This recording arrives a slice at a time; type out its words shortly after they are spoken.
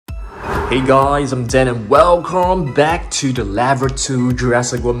Hey guys, I'm Dan and welcome back to the Level 2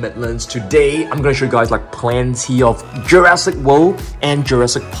 Jurassic World Midlands. Today, I'm gonna show you guys like plenty of Jurassic World and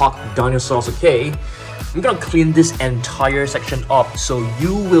Jurassic Park dinosaurs, okay? I'm gonna clean this entire section up so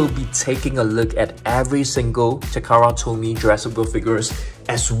you will be taking a look at every single Takara Tomy Jurassic World figures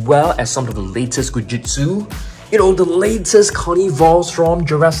as well as some of the latest Gujitsu, you know, the latest carnivores from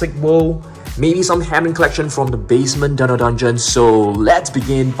Jurassic World, maybe some Hammond collection from the basement Dino Dungeon. So let's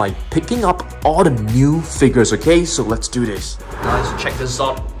begin by picking up all the new figures, okay? So let's do this. Guys, check this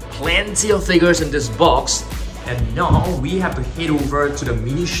out. Plenty of figures in this box. And now we have to head over to the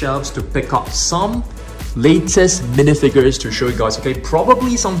mini shelves to pick up some latest minifigures to show you guys, okay?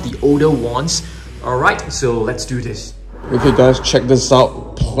 Probably some of the older ones. Alright, so let's do this. Okay guys, check this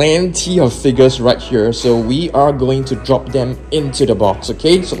out. Plenty of figures right here. So we are going to drop them into the box,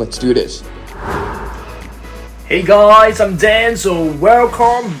 okay? So let's do this. Hey guys, I'm Dan, so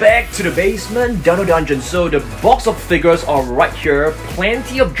welcome back to the basement Dino Dungeon. So the box of figures are right here.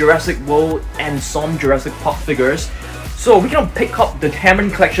 Plenty of Jurassic World and some Jurassic Park figures. So we're gonna pick up the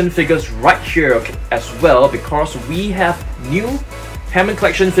Hammond collection figures right here as well, because we have new Hammond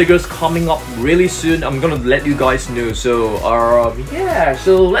collection figures coming up really soon. I'm gonna let you guys know. So yeah,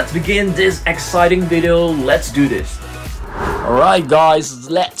 so let's begin this exciting video. Let's do this. Alright guys,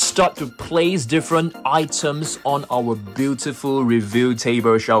 let's start to place different items on our beautiful review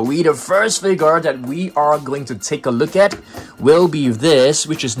table, shall we? The first figure that we are going to take a look at will be this,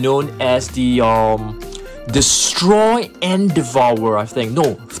 which is known as the Destroy and Devour, I think.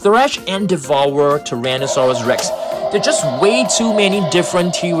 No, Thrash and Devour Tyrannosaurus Rex. There are just way too many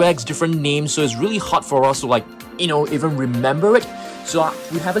different T-Rex, different names, so it's really hard for us to like, you know, even remember it. So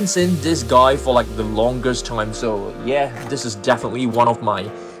we haven't seen this guy for like the longest time. So yeah, this is definitely one of my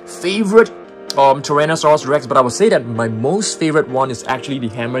favorite Tyrannosaurus Rex. But I would say that my most favorite one is actually the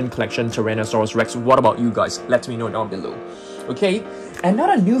Hammond collection Tyrannosaurus Rex. What about you guys? Let me know down below. Okay,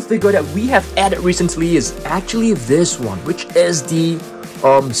 another new figure that we have added recently is actually this one, which is the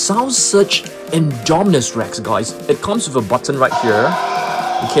Sound Search Indominus Rex, guys. It comes with a button right here.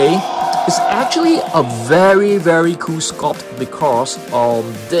 Okay, it's actually a very cool sculpt because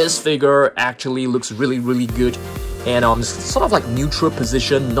this figure actually looks really good, and it's sort of like neutral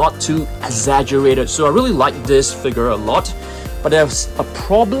position, not too exaggerated. So I really like this figure a lot. But there's a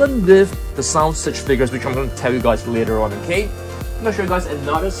problem with the Sound Search figures, which I'm going to tell you guys later on, okay? I'm going to show you guys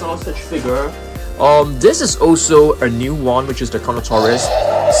another Sound Search figure. This is also a new one, which is the Carnotaurus.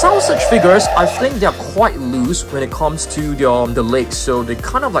 Sound Search figures, I think they're quite loose when it comes to the legs, so they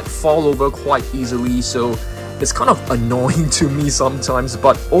kind of like fall over quite easily, so it's kind of annoying to me sometimes,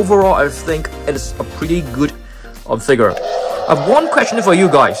 but overall I think it's a pretty good figure. I have one question for you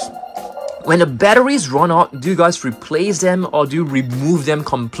guys. When the batteries run out, do you guys replace them or do you remove them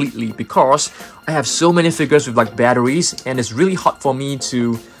completely? Because I have so many figures with like batteries and it's really hard for me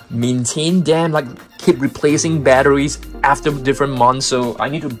to maintain them, like keep replacing batteries after different months. So I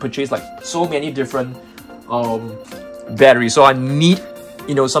need to purchase like so many different batteries. So I need,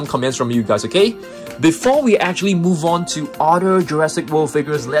 you know, some comments from you guys, okay? Before we actually move on to other Jurassic World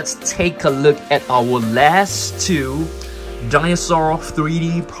figures, let's take a look at our last two dinosaur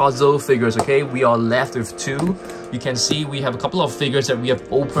 3D puzzle figures, okay? We are left with two. You can see we have a couple of figures that we have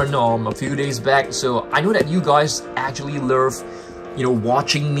opened a few days back. So I know that you guys actually love, you know,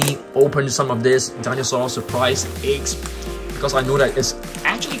 watching me open some of this dinosaur surprise eggs, because I know that it's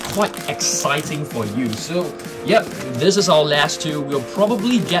actually quite exciting for you. So yep, this is our last two. We'll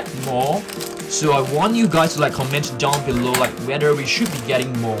probably get more. So I want you guys to like comment down below like whether we should be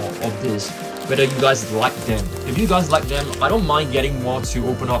getting more of this, whether you guys like them. If you guys like them, I don't mind getting more to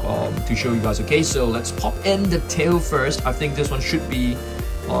open up to show you guys, okay? So let's pop in the tail first. I think this one should be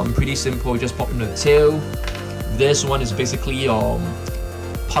pretty simple. Just pop in the tail. This one is basically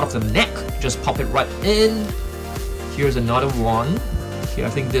part of the neck. Just pop it right in. Here's another one. Okay, I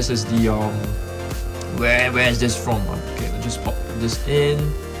think this is the where is this from? Okay, let's just pop this in.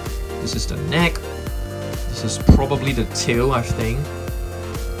 This is the neck. This is probably the tail, I think.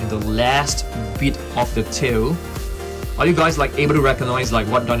 And the last bit of the tail. Are you guys like able to recognize like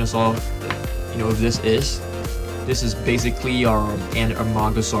what dinosaur, you know, this is? This is basically an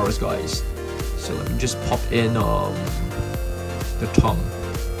Amargasaurus, guys. So let me just pop in the tongue.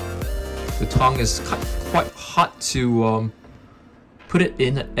 The tongue is quite hard to put it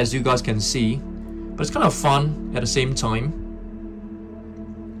in, as you guys can see, but it's kind of fun at the same time.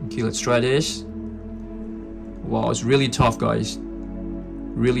 Okay, let's try this. Wow, it's really tough, guys.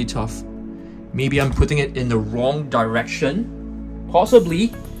 Really tough. Maybe I'm putting it in the wrong direction.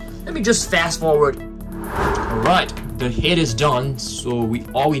 Possibly. Let me just fast forward. Alright, the head is done, so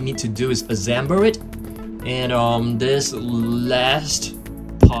all we need to do is assemble it. And this last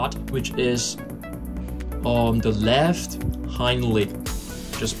part, which is the left hind leg,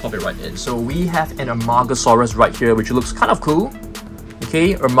 just pop it right in. So we have an Amargasaurus right here, which looks kind of cool.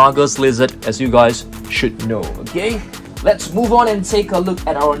 Okay, Amargas lizard, as you guys should know. Okay, let's move on and take a look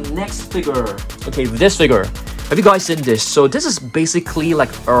at our next figure. Okay, this figure, have you guys seen this? So this is basically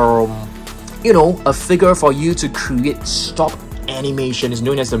like you know, a figure for you to create stop animation. It's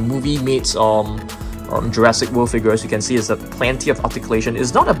known as the movie meets Jurassic World figures. You can see there's plenty of articulation.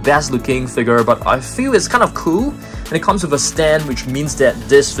 It's not a best looking figure, but I feel it's kind of cool. And it comes with a stand, which means that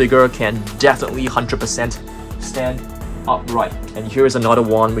this figure can definitely 100% stand upright. And here's another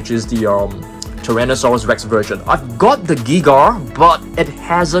one, which is the Tyrannosaurus Rex version. I've got the Gigar, but it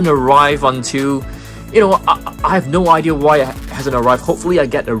hasn't arrived until, you know, I have no idea why it hasn't arrived. Hopefully I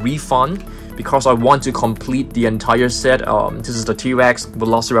get a refund, because I want to complete the entire set. This is the T-Rex,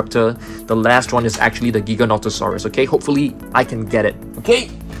 Velociraptor. The last one is actually the Giganotosaurus. Okay, hopefully I can get it.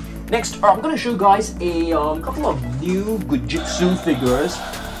 Okay, next I'm gonna show you guys a couple of new Gujitsu figures.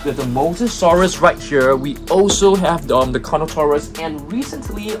 With the Mosasaurus right here. We also have the Carnotaurus, and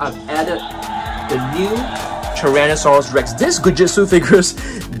recently I've added the new Tyrannosaurus Rex. These Gujitsu figures,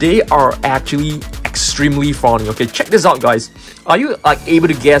 they are actually extremely funny. Okay, check this out, guys. Are you like able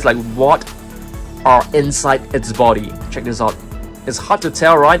to guess like what are inside its body? Check this out. It's hard to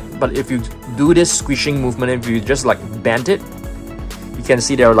tell, right? But if you do this squishing movement, if you just like bend it, you can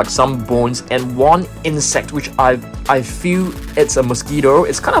see there are like some bones and one insect, which I feel it's a mosquito.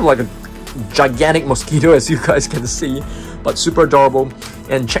 It's kind of like a gigantic mosquito, as you guys can see, but super adorable.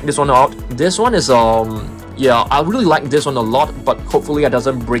 And check this one out. This one is yeah, I really like this one a lot, but hopefully it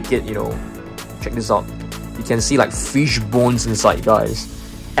doesn't break it, you know. Check this out. You can see like fish bones inside, guys.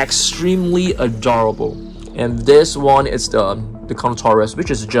 Extremely adorable. And this one is the Carnotaurus, which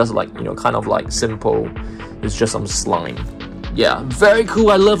is just like, you know, kind of like simple. It's just some slime. Yeah, very cool.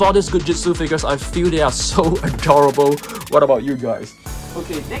 I love all these Gujitsu figures. I feel they are so adorable. What about you guys?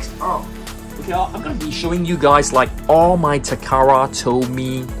 Okay, next up. Okay, I'm gonna be showing you guys like all my Takara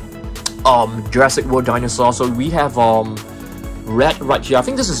Tomy Jurassic World dinosaurs. So we have red right here. I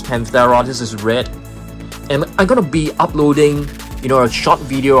think this is Panthera, this is red. And I'm gonna be uploading, you know, a short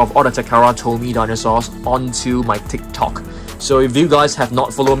video of all the Takara Tomy dinosaurs onto my TikTok. So if you guys have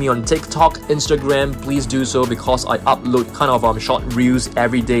not followed me on TikTok, Instagram, please do so, because I upload kind of short reels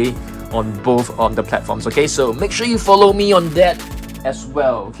every day on both the platforms. Okay, so make sure you follow me on that as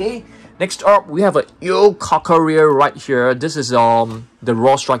well. Okay, next up we have a Eocarcharia right here. This is the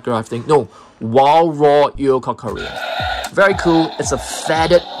raw striker, I think. No, wild raw Eocarcharia. Very cool. It's a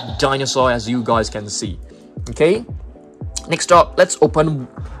feathered dinosaur, as you guys can see. Okay, next up, let's open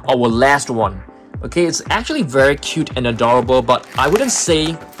our last one. Okay, it's actually very cute and adorable, but I wouldn't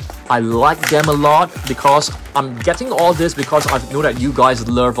say I like them a lot, because I'm getting all this because I know that you guys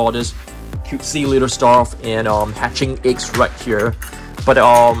love all this cutesy little stuff and hatching eggs right here. But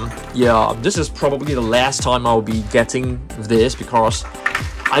yeah, this is probably the last time I'll be getting this, because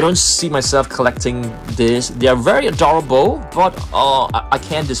I don't see myself collecting this. They are very adorable, but I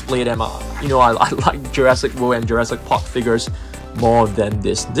can't display them. You know, I like Jurassic World and Jurassic Park figures more than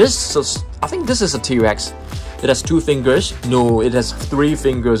this. I think this is a T-Rex. It has 2 fingers. No, it has 3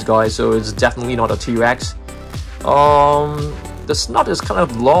 fingers, guys, so it's definitely not a T-Rex. The snout is kind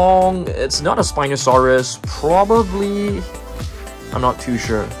of long. It's not a Spinosaurus. Probably, I'm not too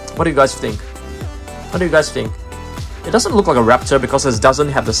sure. What do you guys think? What do you guys think? It doesn't look like a raptor because it doesn't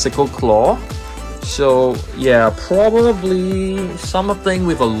have the sickle claw. So yeah, probably something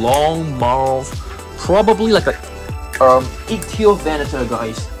with a long mouth. Probably like a Ichthyovannator,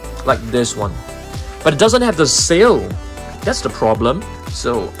 guys, like this one. But it doesn't have the sail. That's the problem.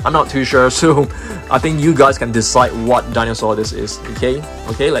 So I'm not too sure. So I think you guys can decide what dinosaur this is.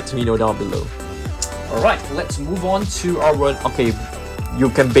 Okay, let me know down below. All right, let's move on to our okay. You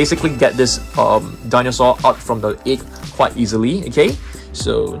can basically get this dinosaur out from the egg quite easily. Okay,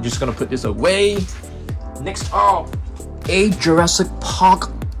 so I'm just gonna put this away. Next up, a Jurassic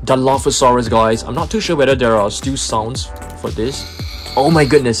Park Dilophosaurus, guys. I'm not too sure whether there are still sounds for this. Oh my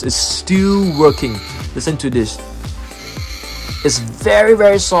goodness, it's still working. Listen to this. It's very,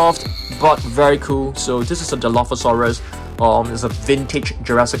 very soft, but very cool. So this is a Dilophosaurus. It's a vintage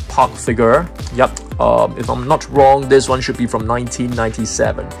Jurassic Park figure. Yep. If I'm not wrong, this one should be from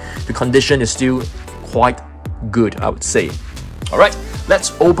 1997. The condition is still quite good, I would say. All right,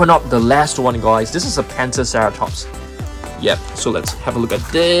 let's open up the last one, guys. This is a Pentaceratops. Yep. So let's have a look at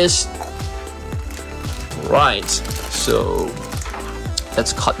this. Right. So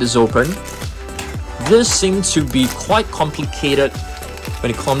let's cut this open. this seems to be quite complicated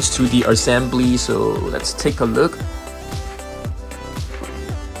when it comes to the assembly, so let's take a look.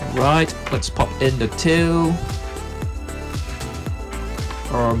 Right, let's pop in the tail,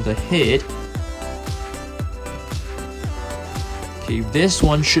 the head. Okay, this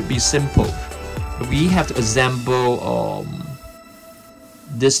one should be simple. We have to assemble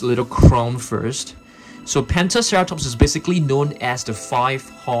this little crown first. So Pentaceratops is basically known as the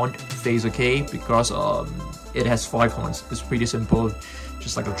 5-horned face, okay, because it has 5 horns. It's pretty simple,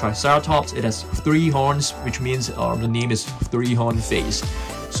 just like a Triceratops. It has 3 horns, which means the name is 3-horned face.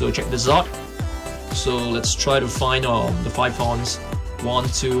 So check this out. So let's try to find the 5 horns. 1,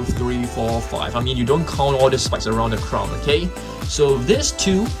 2, 3, 4, 5. I mean, you don't count all the spikes around the crown, okay? So these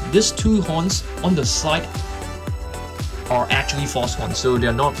two horns on the side are actually false horns, so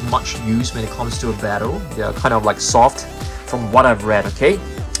they're not much used when it comes to a battle. They're kind of like soft from what I've read, okay?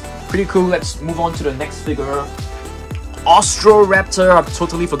 Pretty cool. Let's move on to the next figure. Austroraptor. I've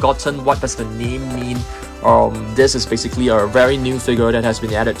totally forgotten what does the name mean. This is basically a very new figure that has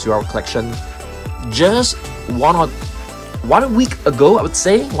been added to our collection just 1 week ago, I would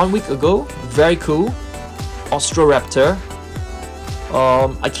say. 1 week ago. Very cool. Austroraptor.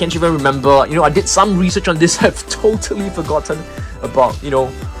 I can't even remember, I did some research on this. I've totally forgotten about,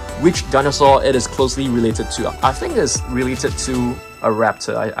 which dinosaur it is closely related to. I think it's related to a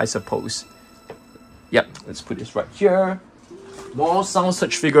raptor, I suppose. Yep, let's put this right here. More sound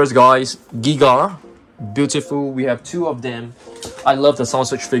search figures, guys. Giga, beautiful. We have 2 of them. I love the sound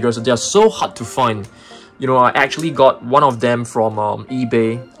search figures. They are so hard to find. I actually got one of them from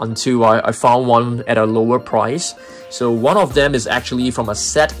eBay until I found one at a lower price. So one of them is actually from a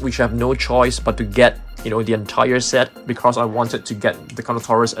set which I have no choice but to get, the entire set because I wanted to get the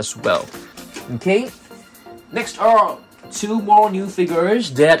Carnotaurus as well. Okay, next are 2 more new figures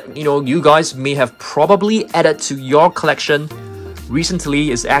that, you guys may have probably added to your collection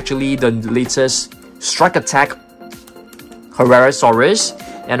recently. Is actually the latest Strike Attack Herrerasaurus.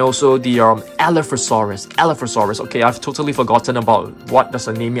 And also the Allosaurus. Okay, I've totally forgotten about what does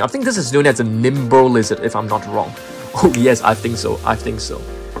the name mean. I think this is known as a nimble lizard, if I'm not wrong. Oh yes, I think so.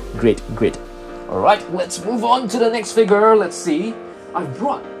 Great. Alright, let's move on to the next figure. Let's see. I've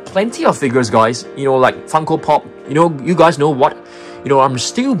brought plenty of figures, guys. Like Funko Pop. You guys know what? I'm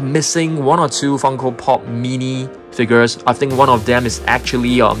still missing 1 or 2 Funko Pop mini figures. I think one of them is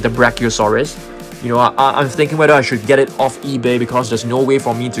actually the Brachiosaurus. I'm thinking whether I should get it off eBay because there's no way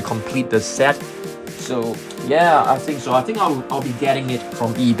for me to complete the set. So yeah, I think so. I think I'll be getting it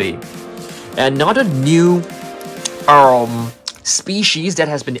from eBay. Another new species that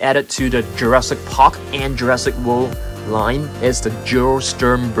has been added to the Jurassic Park and Jurassic World line is the Joe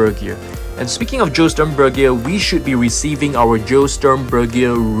Sternbergia. And speaking of Joe Sternbergia, we should be receiving our Joe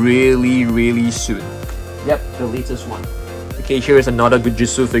Sternbergia really soon. Yep, the latest one. Okay, here is another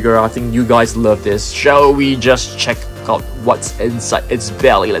Gujitsu figure. I think you guys love this. Shall we just check out what's inside its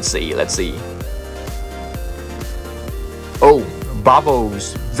belly? Let's see. Oh,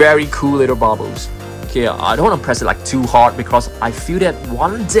 bubbles. Very cool little bubbles. Okay, I don't want to press it like too hard because I feel that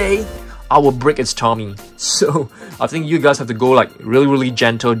one day I will break its tummy. So I think you guys have to go like really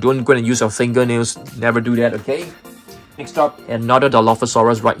gentle. Don't go and use your fingernails. Never do that, okay? Next up, another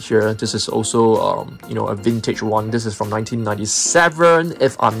Dilophosaurus right here. This is also, a vintage one. This is from 1997,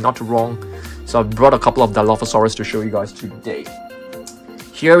 if I'm not wrong. So I brought a couple of Dilophosaurus to show you guys today.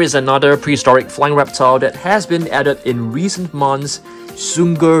 Here is another prehistoric flying reptile that has been added in recent months,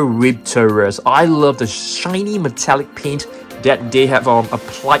 Sungaripterus. I love the shiny metallic paint that they have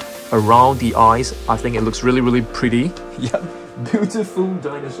applied around the eyes. I think it looks really pretty. Yeah, beautiful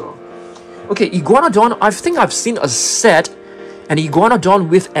dinosaur. Okay, Iguanodon, I think I've seen a set, an Iguanodon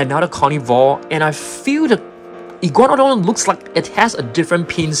with another carnivore, and I feel that Iguanodon looks like it has a different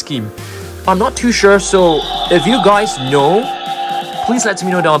paint scheme. I'm not too sure, so if you guys know, please let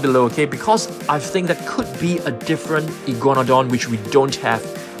me know down below, okay? Because I think that could be a different Iguanodon which we don't have.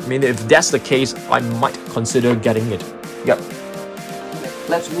 I mean, if that's the case, I might consider getting it. Yep.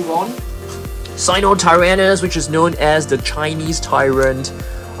 Let's move on. Sinotyrannus, which is known as the Chinese tyrant.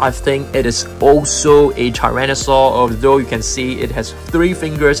 I think it is also a Tyrannosaur, although you can see it has 3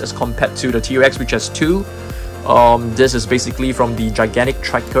 fingers as compared to the T-Rex, which has 2. This is basically from the Gigantic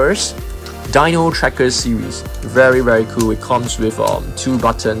Trackers, Dino Trackers series. Very cool. It comes with 2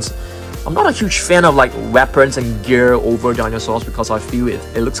 buttons. I'm not a huge fan of like weapons and gear over dinosaurs because I feel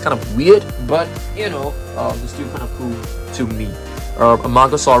it looks kind of weird, but it's still kind of cool to me.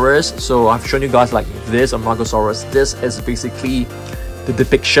 Amargasaurus. So I've shown you guys like this Amargasaurus. This is basically the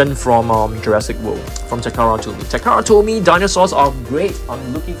depiction from Jurassic World, from Takara Tomy. Takara Tomy dinosaurs are great.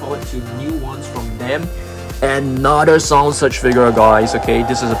 I'm looking forward to new ones from them. Another sound search figure, guys. Okay,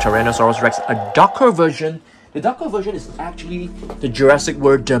 this is a Tyrannosaurus Rex, a darker version. The darker version is actually the Jurassic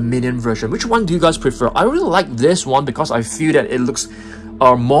World Dominion version. Which one do you guys prefer? I really like this one because I feel that it looks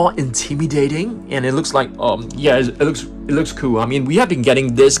more intimidating, and it looks like yeah, it looks cool. I mean, we have been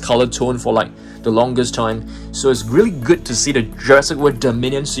getting this color tone for like the longest time, so it's really good to see the Jurassic World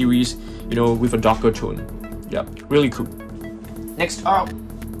Dominion series, you know, with a darker tone. Yeah, really cool. Next up,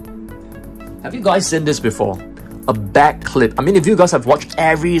 have you guys seen this before? A back clip. I mean, if you guys have watched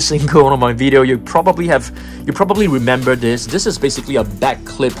every single one of my video, you probably remember this. This is basically a back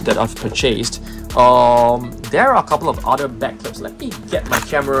clip that I've purchased. There are a couple of other back clips. Let me get my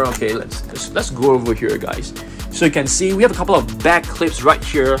camera. Okay, let's go over here, guys. So you can see we have a couple of back clips right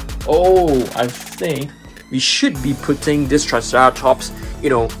here. Oh, I think we should be putting this Triceratops, you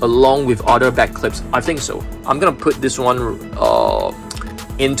know, along with other back clips. I think so. I'm gonna put this one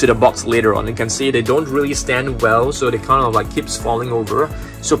into the box later on. You can see they don't really stand well, so they kind of like keeps falling over.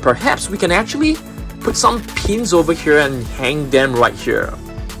 So perhaps we can actually put some pins over here and hang them right here.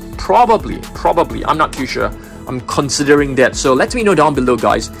 Probably, I'm not too sure. I'm considering that. So let me know down below,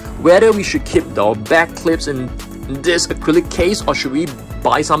 guys, whether we should keep the back clips in this acrylic case, or should we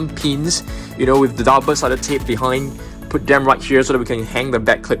buy some pins, you know, with the double-sided tape behind, put them right here so that we can hang the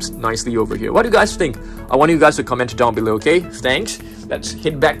back clips nicely over here. What do you guys think? I want you guys to comment down below, okay? Thanks. Let's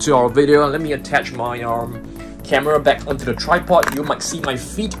head back to our video. Let me attach my camera back onto the tripod. You might see my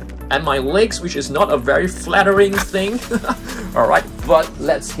feet and my legs, which is not a very flattering thing. Alright, but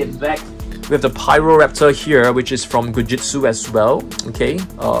let's head back. We have the Pyroraptor here, which is from Gujitsu as well. Okay,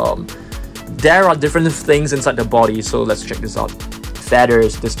 there are different things inside the body, so let's check this out.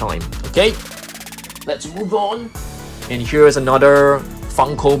 Feathers this time. Okay, let's move on. And here is another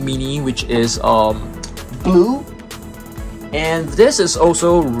Funko Mini, which is blue. And this is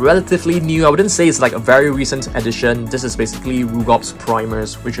also relatively new. I wouldn't say it's like a very recent addition. This is basically Rugop's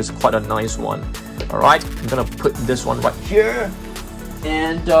Primers, which is quite a nice one. Alright, I'm gonna put this one right here.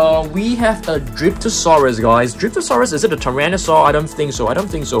 And we have a Dryptosaurus, guys. Dryptosaurus, is it a Tyrannosaur? I don't think so.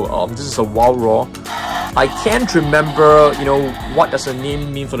 This is a wild raw. I can't remember, you know, what does the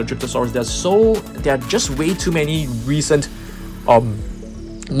name mean for the Dryptosaurus. There are just way too many recent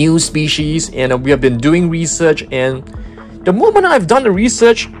new species, and we have been doing research, and the moment I've done the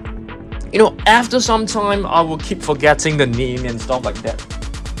research, you know, after some time, I will keep forgetting the name and stuff like that.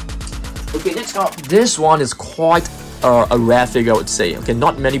 Okay, next up. This one is quite a rare figure, I would say. Okay,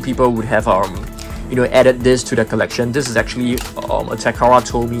 not many people would have, you know, added this to their collection. This is actually a Takara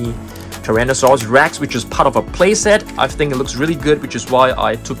Tomy Tyrannosaurus Rex, which is part of a playset. I think it looks really good, which is why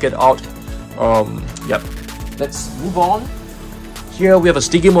I took it out. Yep. Let's move on. Here we have a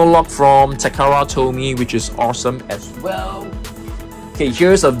Stygimoloch from Takara Tomy, which is awesome as well. Okay,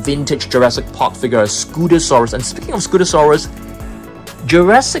 here's a vintage Jurassic Park figure, Stegosaurus. And speaking of Stegosaurus,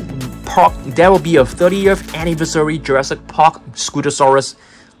 Jurassic Park, there will be a 30th anniversary Jurassic Park Stegosaurus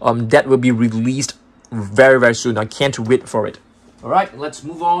that will be released very, very soon. I can't wait for it. Alright, let's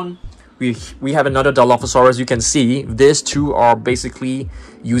move on. We have another Dilophosaurus. You can see these two are basically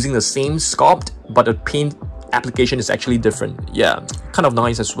using the same sculpt, but the paint application is actually different. Yeah, kind of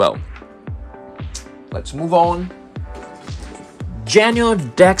nice as well. Let's move on.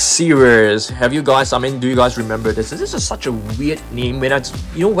 Giganotosaurus. Have you guys, I mean, do you guys remember this? This is such a weird name. When I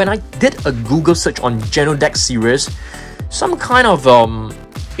did a Google search on Giganotosaurus, some kind of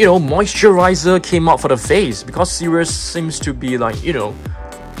you know, moisturizer came out for the face, because Saurus seems to be like, you know,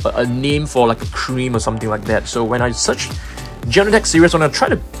 a name for like a cream or something like that. So when I searched Giganotosaurus, when I tried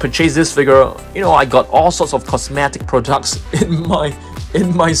to purchase this figure, you know, I got all sorts of cosmetic products in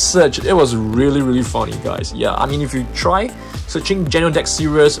my search. It was really funny, guys. Yeah, I mean, if you try searching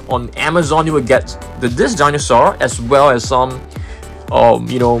Giganotosaurus on Amazon, you will get this dinosaur as well as some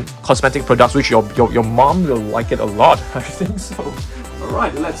you know, cosmetic products, which your mom will like it a lot. I think so.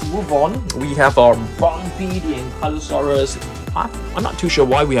 Alright, let's move on. We have our Bumpy, the Ankylosaurus. I'm not too sure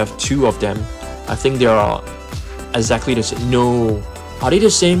why we have two of them. I think they are exactly the same. No, are they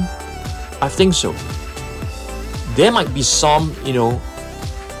the same? I think so. There might be some, you know,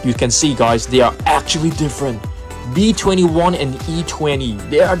 you can see, guys, they are actually different. B21 and E20,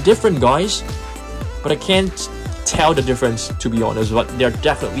 they are different, guys, but I can't tell the difference, to be honest. But they're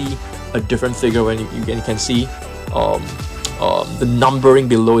definitely a different figure. When you can see the numbering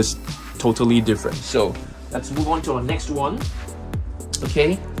below is totally different. So let's move on to our next one.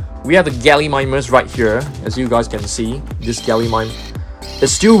 Okay, we have the Gallimimus right here. As you guys can see, this Gallimimus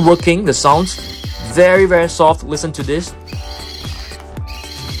is still working. The sounds very soft. Listen to this.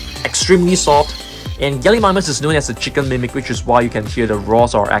 extremely soft. And Gallimimus is known as a chicken mimic, which is why you can hear the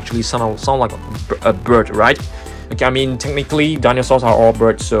roars are actually sound like a bird, right? Okay, I mean, technically, dinosaurs are all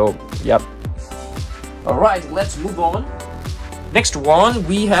birds, so, yep. Alright, let's move on. Next one,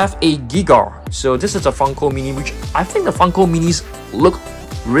 we have a Gigar. So this is a Funko Mini, which I think the Funko Minis look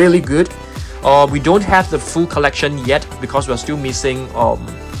really good. We don't have the full collection yet because we're still missing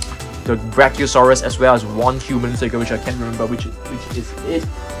the Brachiosaurus as well as one human figure, which I can't remember which is it.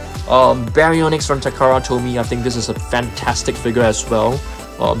 Baryonyx from Takara Tomy, I think this is a fantastic figure as well.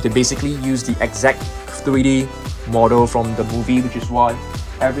 They basically use the exact 3D model from the movie, which is why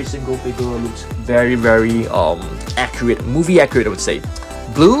every single figure looks very accurate, movie accurate I would say.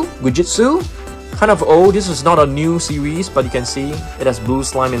 Blue, Gujitsu, kind of old. This is not a new series, but you can see it has blue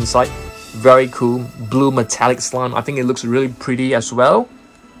slime inside. Very cool, blue metallic slime. I think it looks really pretty as well.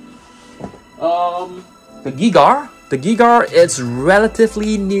 The Gigar is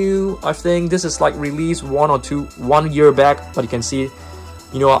relatively new. I think this is like released 1 year back, but you can see,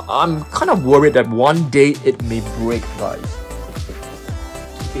 you know, I'm kind of worried that one day it may break, guys.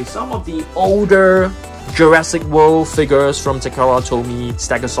 Okay, some of the older Jurassic World figures from Takara Tomy,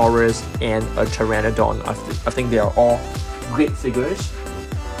 Stegosaurus, and a Pteranodon. I think they are all great figures.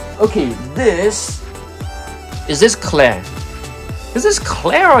 Okay, is this Claire? Is this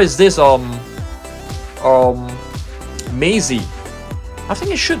Claire or is this Maisie? I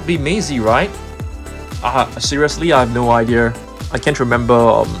think it should be Maisie, right? Seriously, I have no idea. I can't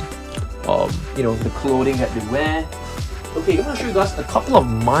remember you know, the clothing that they wear. Okay, I'm gonna show you guys a couple of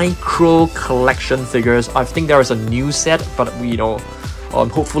micro collection figures. I think there is a new set, but we, you know,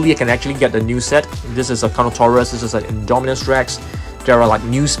 hopefully I can actually get the new set. This is a Carnotaurus, this is an Indominus Rex. There are like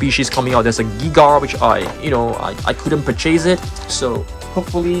new species coming out. There's a Gigar, which I couldn't purchase it, so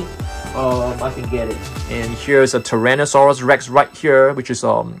hopefully I can get it. And here's a Tyrannosaurus Rex right here, which is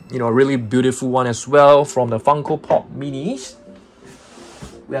you know, a really beautiful one as well from the Funko Pop Minis.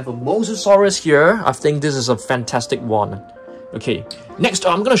 We have a Mosasaurus here. I think this is a fantastic one. Okay, next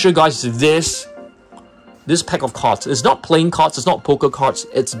I'm gonna show you guys this pack of cards. It's not playing cards, it's not poker cards,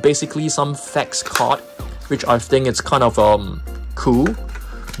 it's basically some facts card, which I think it's kind of cool.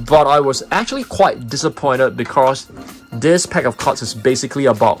 But I was actually quite disappointed because this pack of cards is basically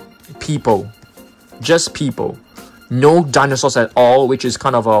about people. Just people. No dinosaurs at all, which is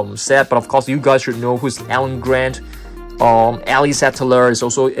kind of sad, but of course you guys should know who's Alan Grant. Ali Sattler is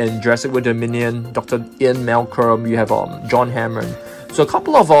also in Jurassic World Dominion. Dr. Ian Malcolm, you have John Hammond. So a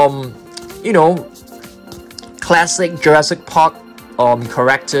couple of you know, classic Jurassic Park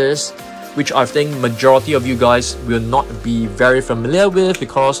characters, which I think majority of you guys will not be very familiar with,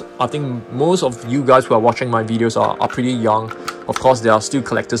 because I think most of you guys who are watching my videos are pretty young. Of course, there are still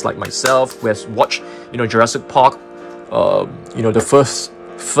collectors like myself who has watched, you know, Jurassic Park, you know, the first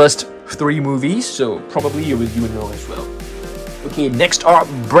 3 movies, so probably you would know as well. Okay, next are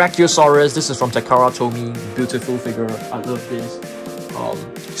Brachiosaurus. This is from Takara Tomy. Beautiful figure. I love this.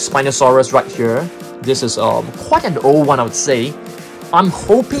 Spinosaurus right here. This is quite an old one, I would say. I'm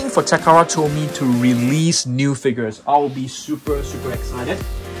hoping for Takara Tomy to release new figures. I will be super excited.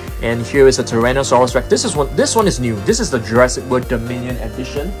 And here is a Tyrannosaurus Rex. This one is new. This is the Jurassic World Dominion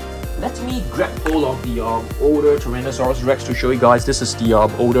edition. Let me grab hold of the older Tyrannosaurus Rex to show you guys. This is the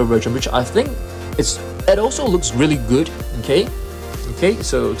older version, which I think it also looks really good. Okay,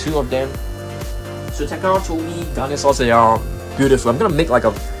 so 2 of them. So Takara Tomy dinosaurs, they are beautiful. I'm gonna make like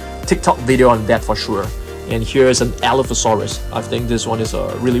a TikTok video on that for sure. And here's an Allosaurus. I think this one is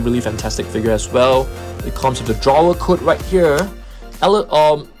a really fantastic figure as well. It comes with the drawer code right here.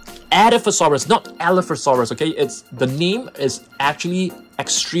 Adiphosaurus, not Allosaurus, okay? The name is actually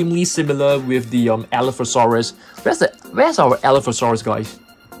extremely similar with the Allosaurus. Where's our Allosaurus, guys?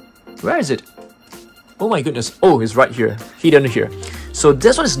 Where is it? Oh my goodness. Oh, it's right here. Hidden here. So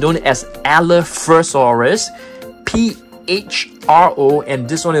this one is known as Allosaurus, PHRO, and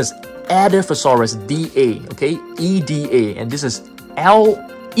this one is Ediphosaurus, DA, okay? EDA, and this is ELAPHRO,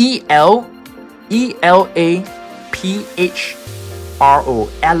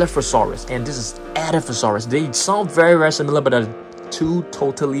 Allosaurus, and this is Ediphosaurus. They sound very similar, but are 2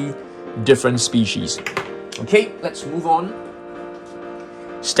 totally different species. Okay, let's move on.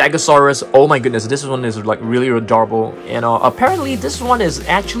 Stegosaurus. Oh my goodness, this one is like really adorable, and apparently this one is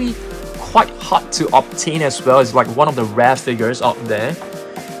actually quite hard to obtain as well. It's like one of the rare figures out there.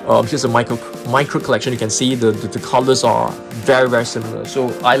 Here's a micro collection. You can see the colors are very similar. So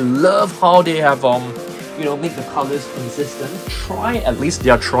I love how they have you know, make the colors consistent. At least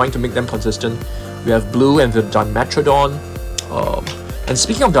they are trying to make them consistent. We have blue and the Dimetrodon. And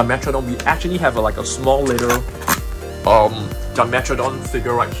speaking of Dimetrodon, we actually have like a small little Dimetrodon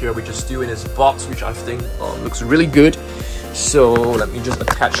figure right here, which is still in its box, which I think looks really good. So let me just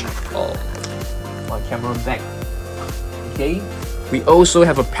attach my camera back. Okay, we also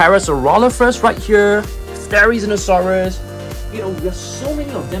have a Parasaurolophus right here, Therizinosaurus. You know, there's so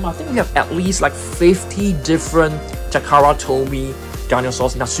many of them. I think we have at least like 50 different Takara Tomy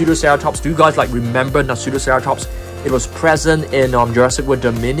dinosaurs. Nasutoceratops. Do you guys like remember Nasutoceratops? It was present in Jurassic World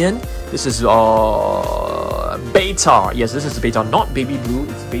Dominion. This is beta. Yes, this is beta, not baby blue.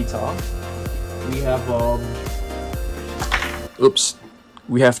 It's beta. We have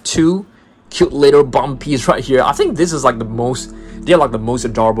we have two cute little bumpies right here. I think this is like the most. They're like the most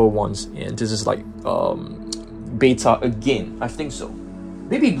adorable ones, and this is like beta again. I think so.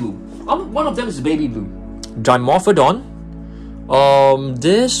 Baby blue. One of them is baby blue. Dimorphodon.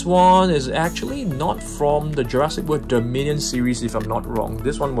 This one is actually not from the Jurassic World Dominion series, if I'm not wrong.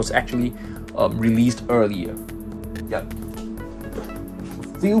 This one was actually released earlier. Yeah.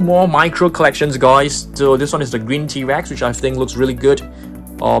 A few more micro collections, guys. So this one is the green T-Rex, which I think looks really good.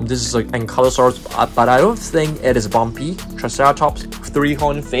 This is an Ankylosaurus, but I don't think it is bumpy. Triceratops,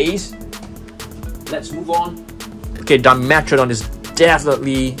 3-horn face. Let's move on. Okay, Dimetrodon is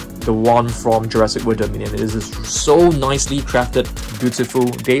definitely the one from Jurassic World Dominion. It is so nicely crafted, beautiful.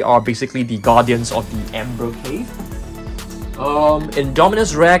 They are basically the guardians of the Amber Cave.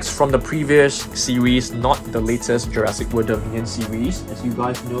 Indominus Rex from the previous series, not the latest Jurassic World Dominion series. As you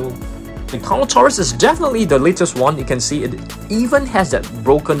guys know, the Carnotaurus is definitely the latest one. You can see it even has that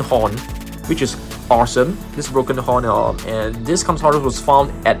broken horn, which is awesome. This broken horn, and this Carnotaurus was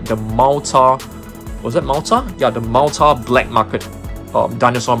found at the Malta. Was it Malta? Yeah, the Malta Black Market,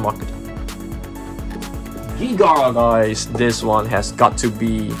 dinosaur market. Gigara, guys. This one has got to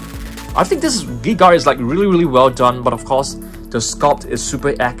be. I think this Gigara is like really well done, but of course the sculpt is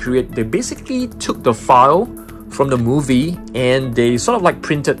super accurate. They basically took the file from the movie and they sort of like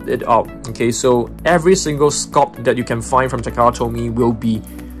printed it out. Okay, so every single sculpt that you can find from Takara Tomy will be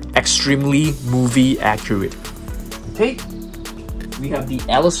extremely movie accurate. Okay, we have the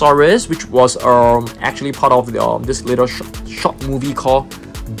Allosaurus, which was actually part of the, this little short movie called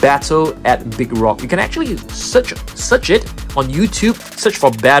Battle at Big Rock. You can actually search it on YouTube, search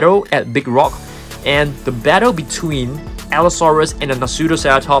for Battle at Big Rock, and the battle between Allosaurus and the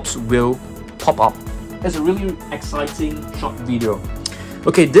Nasutoceratops will pop up. It's a really exciting short video.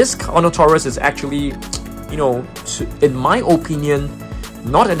 Okay, this Carnotaurus is actually, you know, in my opinion,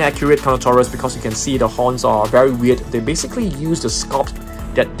 not an accurate Carnotaurus because you can see the horns are very weird. They basically use the sculpt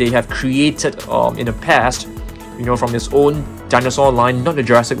that they have created in the past, you know, from its own dinosaur line, not the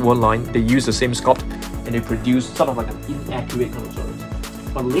Jurassic World line. They use the same sculpt and they produce sort of like an inaccurate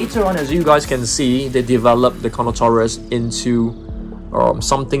Carnotaurus. But later on, as you guys can see, they developed the Carnotaurus into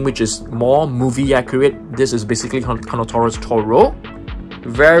something which is more movie accurate. This is basically Carnotaurus Toro.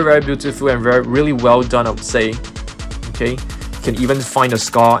 Very beautiful and really well done, I would say. Okay, you can even find a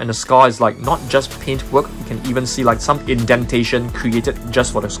scar, and the scar is like not just paint work. You can even see like some indentation created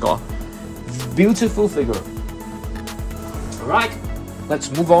just for the scar. Beautiful figure. All right, let's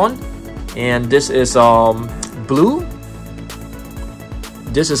move on. And this is blue.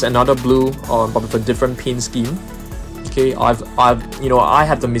 This is another blue, but with a different paint scheme. Okay, I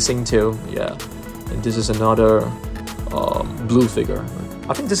have the missing tail, yeah, and this is another blue figure.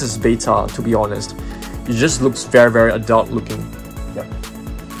 I think this is beta, to be honest. It just looks very adult looking. Yep.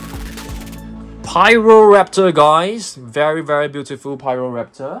 Pyroraptor, guys, very beautiful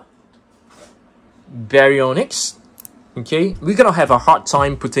Pyroraptor. Baryonyx. Okay, we're gonna have a hard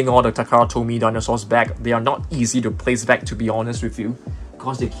time putting all the Takara Tomy dinosaurs back. They are not easy to place back, to be honest with you,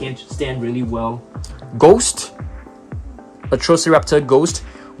 because they can't stand really well. Ghost. Velociraptor Ghost.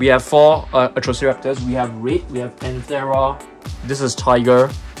 We have 4 Velociraptors. We have Red, we have Panthera. This is Tiger.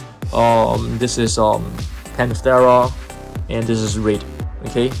 This is Panthera, and this is Red.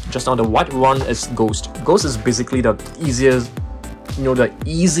 Okay, just now the white one is Ghost. Ghost is basically the easiest, you know, the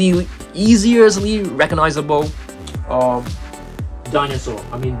easily recognizable dinosaur.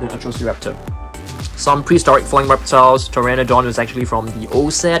 I mean the Velociraptor. Some prehistoric flying reptiles. Pteranodon is actually from the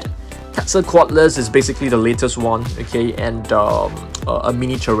old set. Quetzalcoatlus is basically the latest one, okay, and a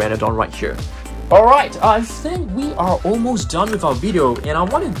mini Pteranodon right here. Alright, I think we are almost done with our video, and I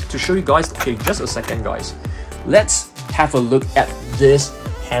wanted to show you guys, okay, just a second guys. Let's have a look at this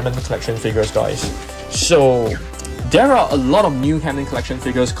Hammond collection figures, guys. So, there are a lot of new Hammond collection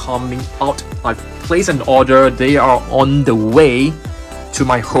figures coming out. I've placed an order, they are on the way to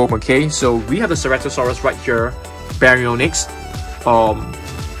my home, okay? So, we have the Ceratosaurus right here, Baryonyx,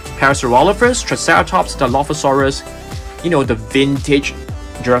 Parasaurolophus, Triceratops, Dilophosaurus, you know, the vintage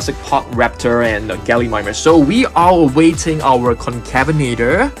Jurassic Park Raptor and Gallimimus. So we are awaiting our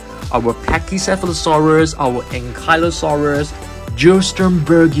Concavenator, our Pachycephalosaurus, our Ankylosaurus,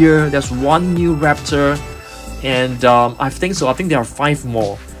 Geosternbergia. There's one new raptor, and I think there are 5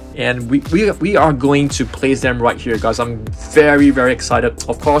 more, and we are going to place them right here, guys. I'm very excited.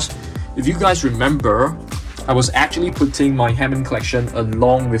 Of course, if you guys remember, I was actually putting my Hammond collection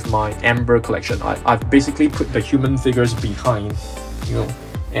along with my Amber collection. I've basically put the human figures behind, you know,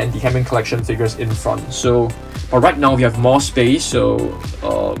 and the Hammond collection figures in front. So, but right now we have more space, so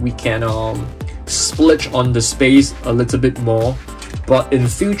we can split on the space a little bit more. But in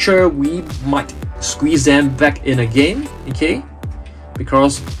future, we might squeeze them back in again, okay?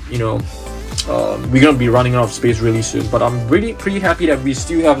 Because, you know, we're gonna be running out of space really soon. But I'm really pretty happy that we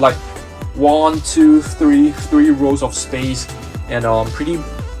still have like 1, 2, 3 rows of space, and pretty,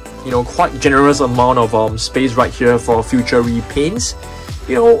 you know, quite generous amount of space right here for future repaints.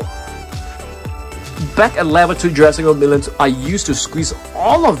 You know, back at level 2 Jurassic World Millions, I used to squeeze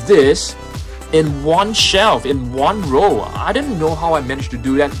all of this in one shelf, in one row. I didn't know how I managed to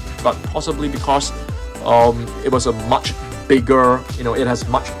do that, but possibly because it was a much bigger, you know, it has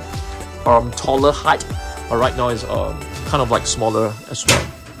much taller height, but right now it's kind of like smaller as well.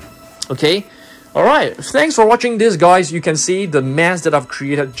 Okay, alright, thanks for watching this, guys. You can see the mess that I've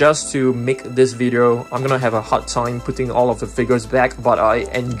created just to make this video. I'm gonna have a hard time putting all of the figures back, but I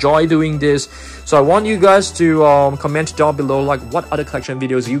enjoy doing this. So I want you guys to comment down below like what other collection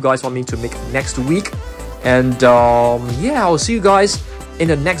videos you guys want me to make next week. And yeah, I'll see you guys in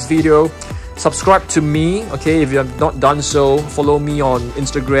the next video. Subscribe to me, okay, if you have not done so. Follow me on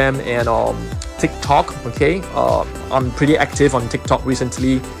Instagram and TikTok, okay. I'm pretty active on TikTok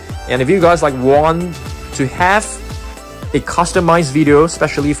recently. And if you guys like want to have a customized video,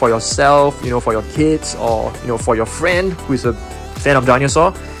 especially for yourself, you know, for your kids, or you know, for your friend who is a fan of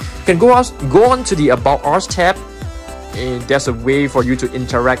dinosaur, you can go on to the About Us tab, and there's a way for you to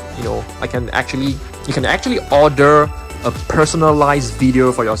interact. You know, you can actually order a personalized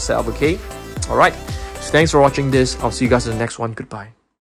video for yourself. Okay, all right. So thanks for watching this. I'll see you guys in the next one. Goodbye.